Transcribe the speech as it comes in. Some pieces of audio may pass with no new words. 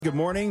Good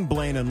morning,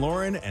 Blaine and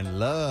Lauren, and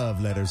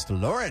love letters to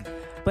Lauren.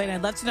 Blaine,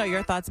 I'd love to know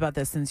your thoughts about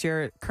this since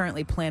you're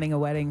currently planning a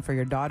wedding for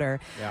your daughter.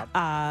 Yep.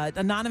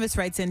 Anonymous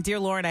writes in, Dear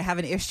Lauren, I have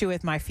an issue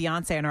with my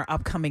fiancé and our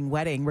upcoming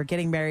wedding. We're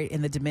getting married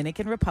in the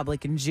Dominican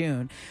Republic in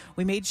June.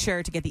 We made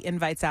sure to get the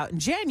invites out in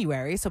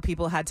January so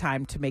people had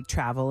time to make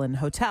travel and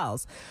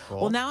hotels. Cool.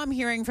 Well, now I'm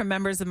hearing from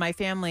members of my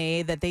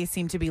family that they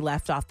seem to be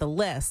left off the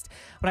list.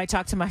 When I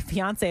talked to my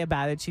fiancé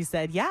about it, she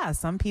said, yeah,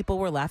 some people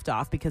were left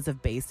off because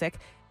of basic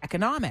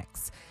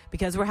economics.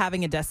 Because we're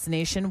having a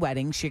destination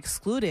wedding, she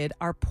excluded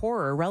our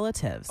poorer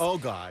relatives. Oh,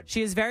 God.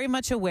 She is very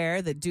much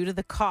aware that due to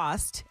the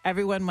cost,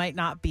 everyone might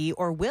not be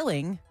or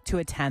willing to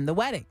attend the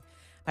wedding.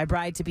 My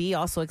bride-to-be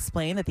also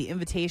explained that the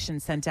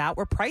invitations sent out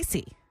were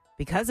pricey.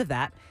 Because of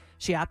that,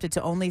 she opted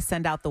to only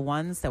send out the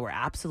ones that were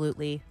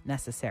absolutely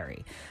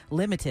necessary,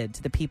 limited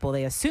to the people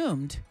they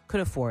assumed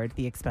could afford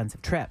the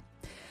expensive trip.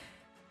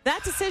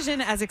 That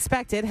decision, as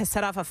expected, has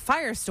set off a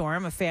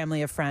firestorm of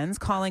family of friends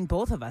calling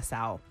both of us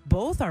out.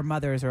 Both our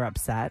mothers are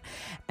upset,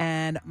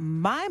 and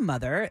my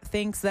mother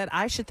thinks that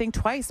I should think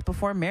twice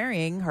before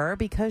marrying her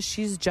because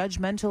she's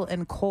judgmental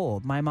and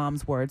cold. My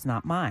mom's words,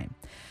 not mine.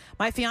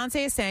 My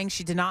fiance is saying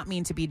she did not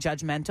mean to be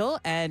judgmental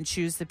and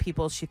chose the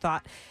people she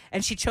thought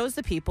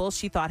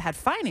had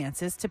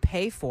finances to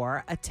pay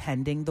for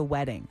attending the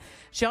wedding.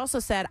 She also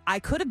said, I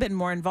could have been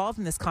more involved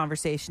in this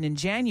conversation in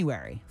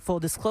January. Full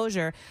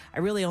disclosure, I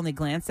really only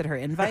glanced at her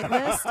invite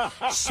list.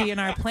 She and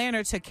our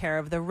planner took care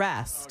of the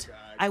rest. Oh,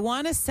 I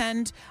want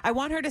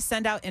her to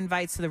send out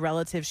invites to the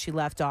relatives she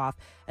left off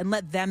and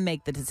let them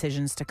make the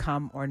decisions to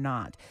come or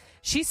not.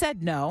 She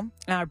said no,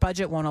 and our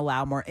budget won't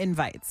allow more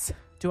invites.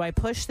 Do I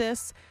push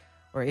this?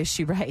 Or is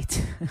she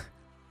right?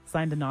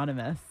 Signed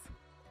Anonymous.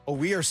 Oh,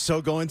 we are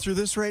so going through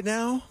this right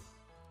now?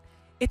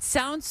 It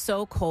sounds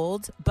so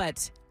cold,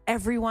 but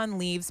everyone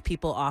leaves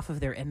people off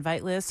of their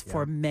invite list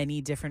for many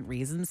different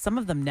reasons. Some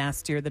of them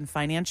nastier than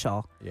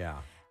financial. Yeah.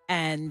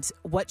 And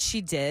what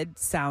she did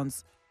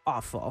sounds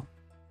awful.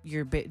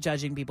 You're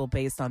judging people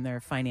based on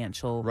their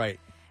financial. Right.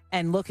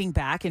 And looking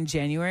back in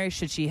January,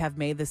 should she have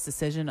made this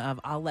decision of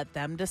I'll let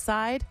them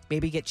decide,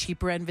 maybe get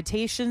cheaper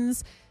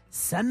invitations,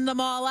 send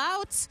them all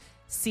out,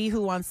 see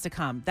who wants to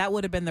come? That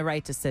would have been the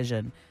right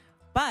decision.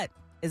 But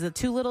is it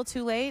too little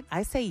too late?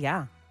 I say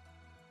yeah.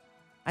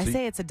 I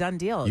say it's a done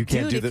deal. You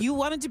can't Dude, if you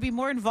wanted to be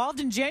more involved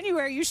in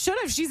January, you should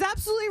have. She's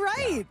absolutely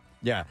right.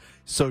 Yeah.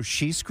 So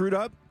she screwed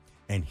up,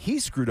 and he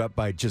screwed up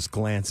by just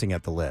glancing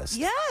at the list.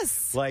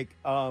 Yes. Like,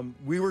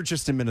 we were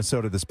just in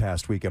Minnesota this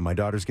past weekend. My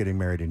daughter's getting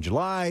married in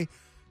July.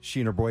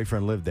 She and her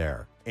boyfriend live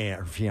there, and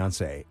her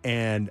fiance.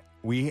 And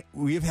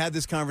we've had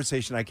this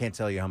conversation, I can't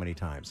tell you how many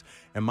times.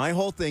 And my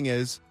whole thing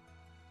is,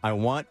 I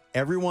want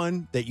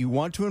everyone that you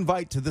want to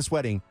invite to this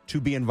wedding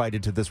to be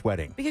invited to this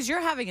wedding. Because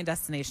you're having a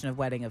destination of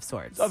wedding of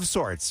sorts. Of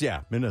sorts,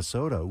 yeah.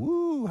 Minnesota.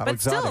 Woo, how but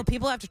exotic. Still,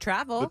 people have to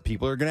travel. But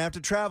people are going to have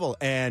to travel.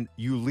 And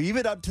you leave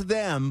it up to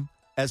them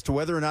as to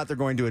whether or not they're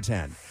going to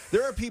attend.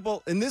 There are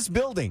people in this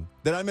building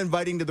that I'm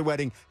inviting to the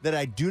wedding that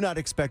I do not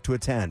expect to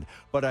attend.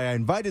 But I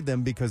invited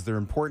them because they're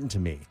important to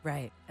me.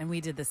 Right. And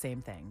we did the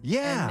same thing.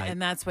 Yeah. And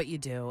that's what you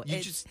do.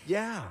 It's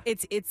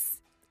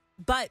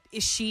But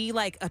is she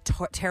like a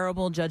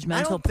terrible judgmental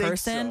I don't think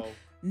person? so.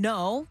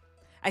 No.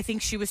 I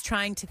think she was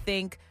trying to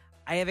think,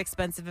 I have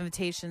expensive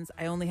invitations.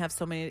 I only have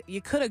so many. You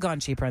could have gone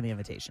cheaper on the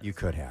invitations. You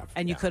could have.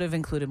 And you could have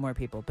included more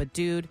people. But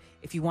dude,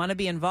 if you want to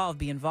be involved,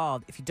 be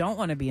involved. If you don't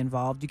want to be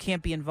involved, you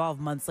can't be involved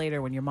months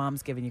later when your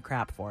mom's giving you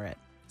crap for it.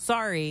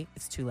 Sorry,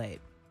 it's too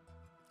late.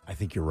 I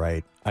think you're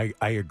right. I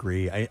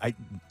agree.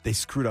 They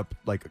screwed up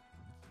like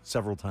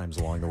several times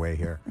along the way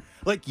here.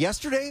 Like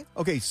yesterday.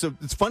 Okay, so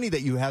it's funny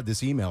that you have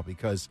this email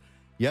because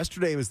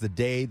yesterday was the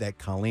day that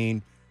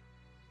Colleen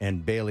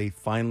and Bailey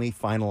finally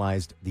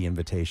finalized the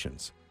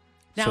invitations.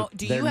 Now, So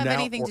do they're you have now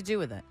anything to do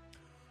with it?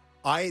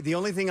 The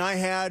only thing I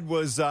had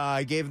was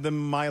I gave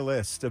them my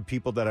list of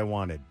people that I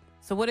wanted.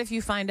 So what if you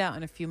find out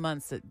in a few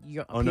months that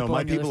your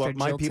My people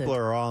jilted?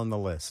 are all on the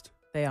list.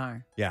 They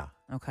are. Yeah,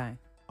 Okay.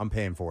 I'm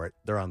paying for it.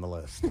 They're on the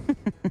list.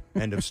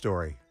 End of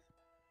story.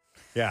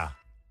 Yeah.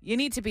 You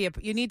need to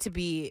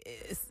be,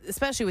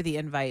 especially with the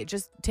invite,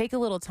 just take a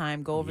little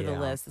time, go over the Yeah.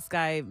 list. This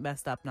guy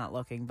messed up not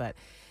looking, but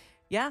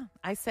yeah,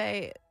 I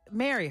say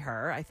marry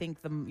her. I think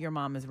your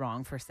mom is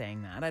wrong for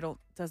saying that.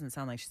 Doesn't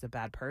sound like she's a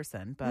bad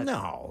person, but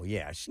No,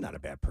 yeah, she's not a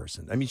bad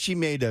person. I mean, she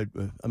made a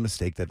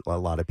mistake that a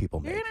lot of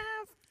people make. you're gonna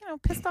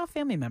have, pissed off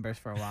family members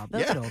for a while.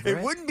 They'll get over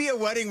it. wouldn't be a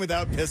wedding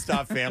without pissed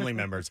off family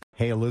members.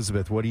 Hey,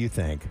 Elizabeth, what do you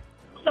think?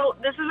 So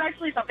this is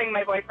actually something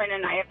my boyfriend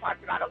and I have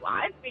talked about a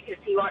lot because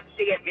he wants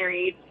to get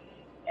married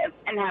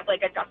and have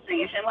like a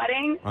destination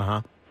wedding.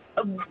 Uh-huh.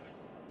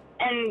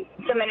 And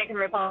Dominican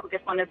Republic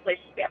is one of the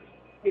places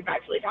we've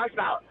actually talked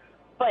about.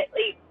 But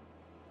like,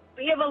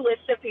 we have a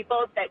list of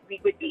people that we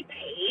would be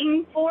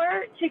paying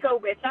for to go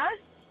with us.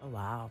 Oh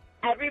wow.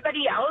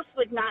 Everybody else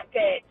would not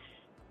get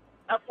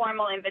a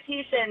formal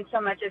invitation so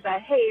much as a,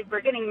 hey,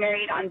 we're getting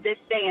married on this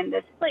day in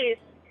this place.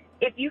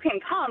 If you can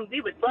come,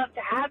 we would love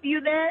to have you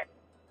there,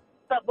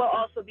 but we'll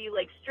also be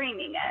like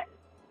streaming it.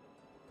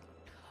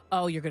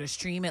 Oh, you're going to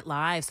stream it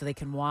live so they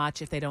can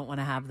watch if they don't want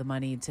to have the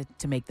money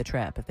to make the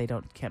trip, if they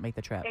can't make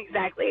the trip.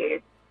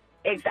 Exactly.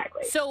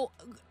 So,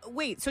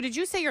 wait, so did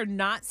you say you're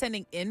not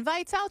sending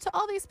invites out to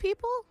all these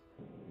people?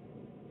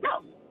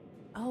 No.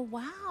 Oh,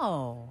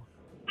 wow.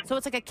 So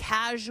it's like a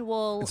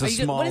casual... It's what is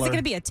it smaller- going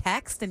to be, a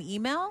text, an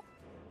email?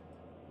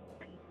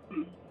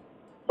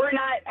 We're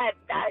not at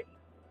that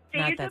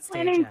Not stage that of stage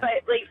planning, yet.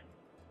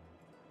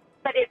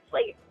 but it's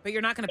like... But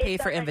you're not going to pay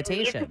it for doesn't need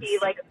invitations. to be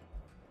like,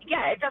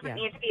 it doesn't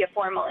need to be a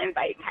formal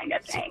invite kind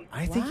of thing.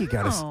 I think you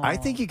got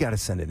to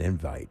send an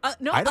invite.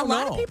 No, I don't a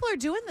lot know. of people are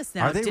doing this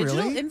now. Are they Digital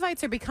really?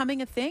 invites are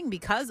becoming a thing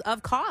because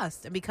of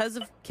cost and because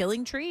of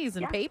killing trees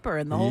and paper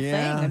and the whole thing.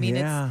 Yeah, I mean,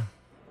 yeah.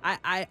 you're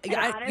not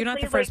the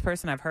honestly, first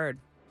person I've heard.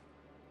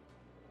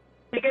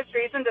 Biggest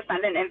reason to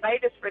send an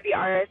invite is for the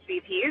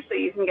RSVP, so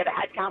you can get a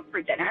head count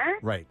for dinner.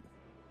 Right.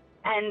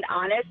 And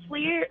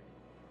honestly,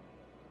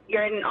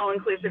 you're in an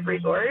all-inclusive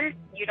resort.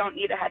 You don't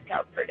need a head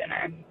count for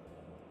dinner.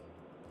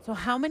 So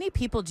how many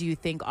people do you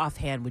think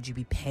offhand would you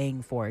be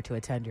paying for to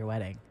attend your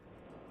wedding?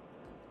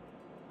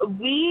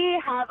 We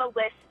have a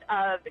list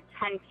of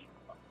 10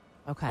 people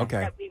Okay.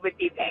 that we would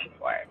be paying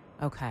for.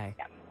 Okay.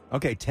 Yeah.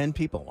 Okay, 10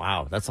 people.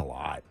 Wow, that's a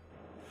lot.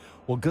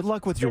 Well, good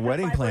luck with your This is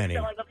wedding why we're planning.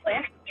 still in the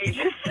planning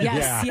stages.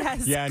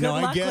 Yes. Yeah, Good no,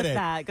 luck I get with it.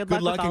 that. Good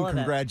luck luck with all and of it.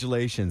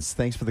 congratulations.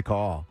 Thanks for the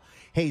call.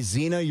 Hey,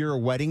 Zena, you're a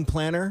wedding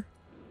planner?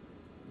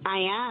 I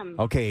am.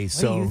 Okay,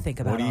 so What do you think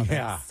about what do all you- this?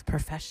 yeah.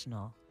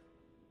 Professional.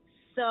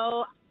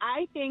 So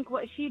I think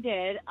what she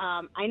did,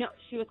 I know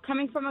she was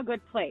coming from a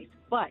good place,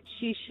 but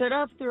she should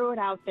have threw it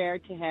out there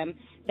to him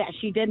that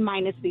she did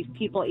minus these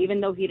people, even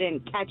though he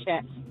didn't catch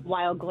it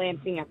while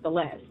glancing at the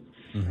list.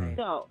 Mm-hmm.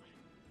 So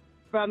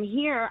from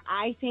here,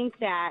 I think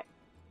that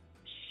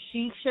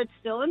she should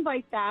still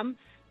invite them.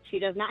 She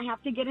does not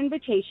have to get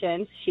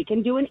invitations. She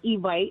can do an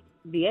invite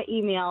via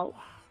email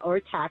or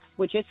text,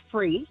 which is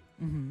free.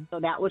 Mm-hmm. So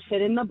that would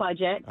fit in the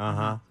budget.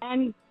 Uh-huh.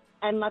 And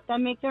let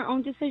them make their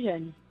own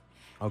decision.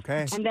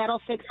 Okay. And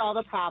that'll fix all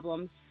the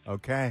problems.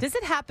 Okay. Does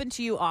it happen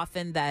to you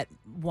often that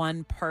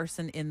one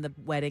person in the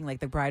wedding,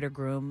 like the bride or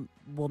groom,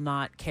 will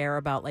not care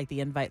about like the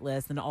invite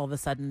list, and all of a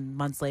sudden,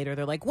 months later,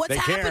 they're like, "What's They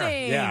care.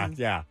 happening?"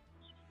 Yeah.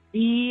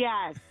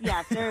 Yes.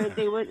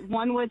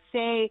 One would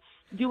say,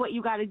 "Do what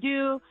you got to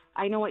do.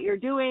 I know what you're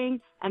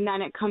doing," and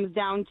then it comes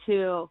down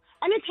to,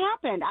 and it's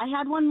happened. I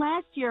had one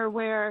last year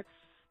where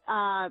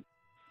the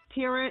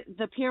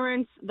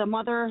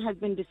mother has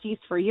been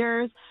deceased for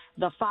years.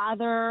 The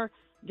father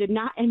did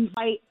not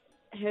invite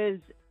his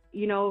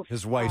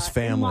wife's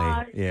family.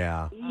 in-laws.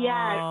 Yeah.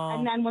 Yes, Oh.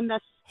 and then when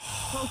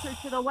closer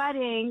to the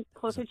wedding,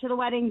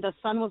 the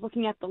son was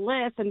looking at the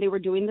list, and they were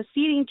doing the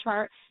seating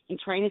chart and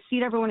trying to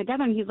seat everyone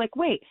together. And he's like,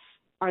 "Wait,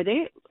 are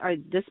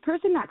this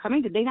person not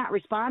coming? Did they not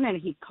respond?"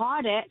 And he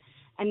caught it,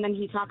 and then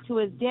he talked to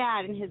his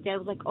dad, and his dad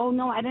was like, "Oh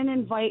no, I didn't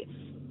invite,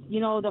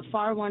 the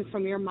far one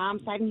from your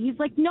mom's side." And he's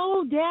like,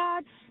 "No,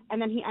 Dad."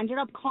 And then he ended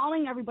up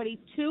calling everybody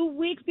 2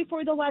 weeks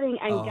before the wedding,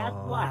 and guess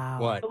what? Wow.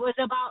 What? It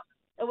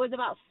was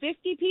about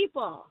 50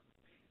 people,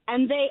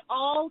 and they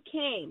all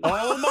came.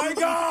 Oh, my to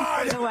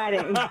God. the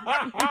wedding.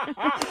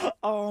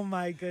 Oh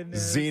my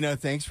goodness. Zena,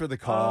 thanks for the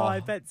call.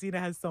 bet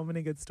Zena has so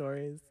many good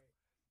stories.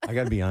 I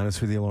got to be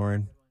honest with you,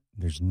 Lauren.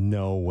 There's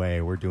no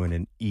way we're doing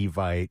an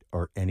Evite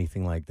or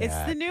anything like that.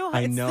 It's the new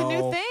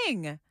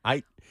thing.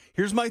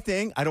 Here's my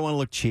thing. I don't want to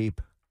look cheap.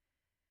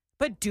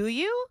 But do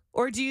you?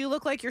 Or do you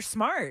look like you're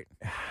smart?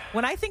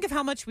 When I think of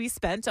how much we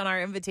spent on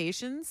our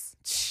invitations,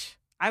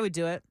 I would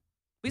do it.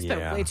 We spent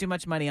Yeah. way too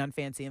much money on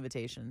fancy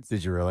invitations.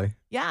 Did you really?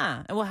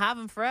 Yeah, and we'll have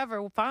them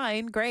forever.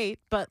 Fine, great.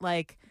 But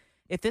like,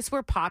 if this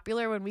were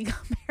popular when we got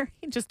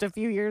married just a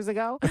few years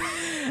ago,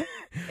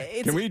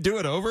 Can we do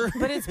it over?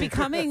 But it's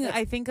becoming,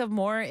 I think, a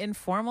more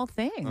informal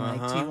thing.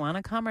 Like, do you want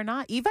to come or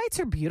not?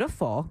 Evites are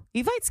beautiful.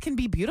 Evites can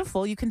be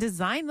beautiful. You can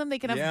design them. They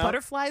can have Yeah.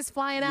 butterflies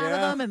flying out of Yeah.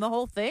 them and the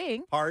whole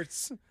thing.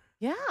 Hearts,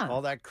 Yeah.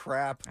 all that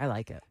crap. I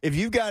like it. If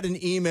you've got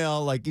an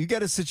email, like you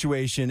got a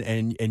situation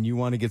and you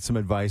want to get some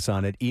advice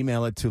on it,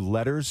 email it to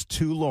letters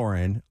to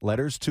Lauren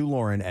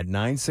at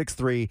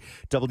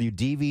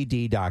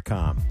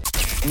 963wdvd.com.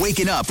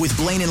 Waking up with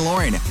Blaine and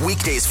Lauren.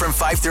 Weekdays from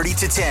 5:30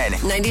 to 10.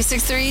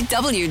 96.3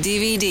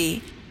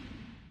 WDVD.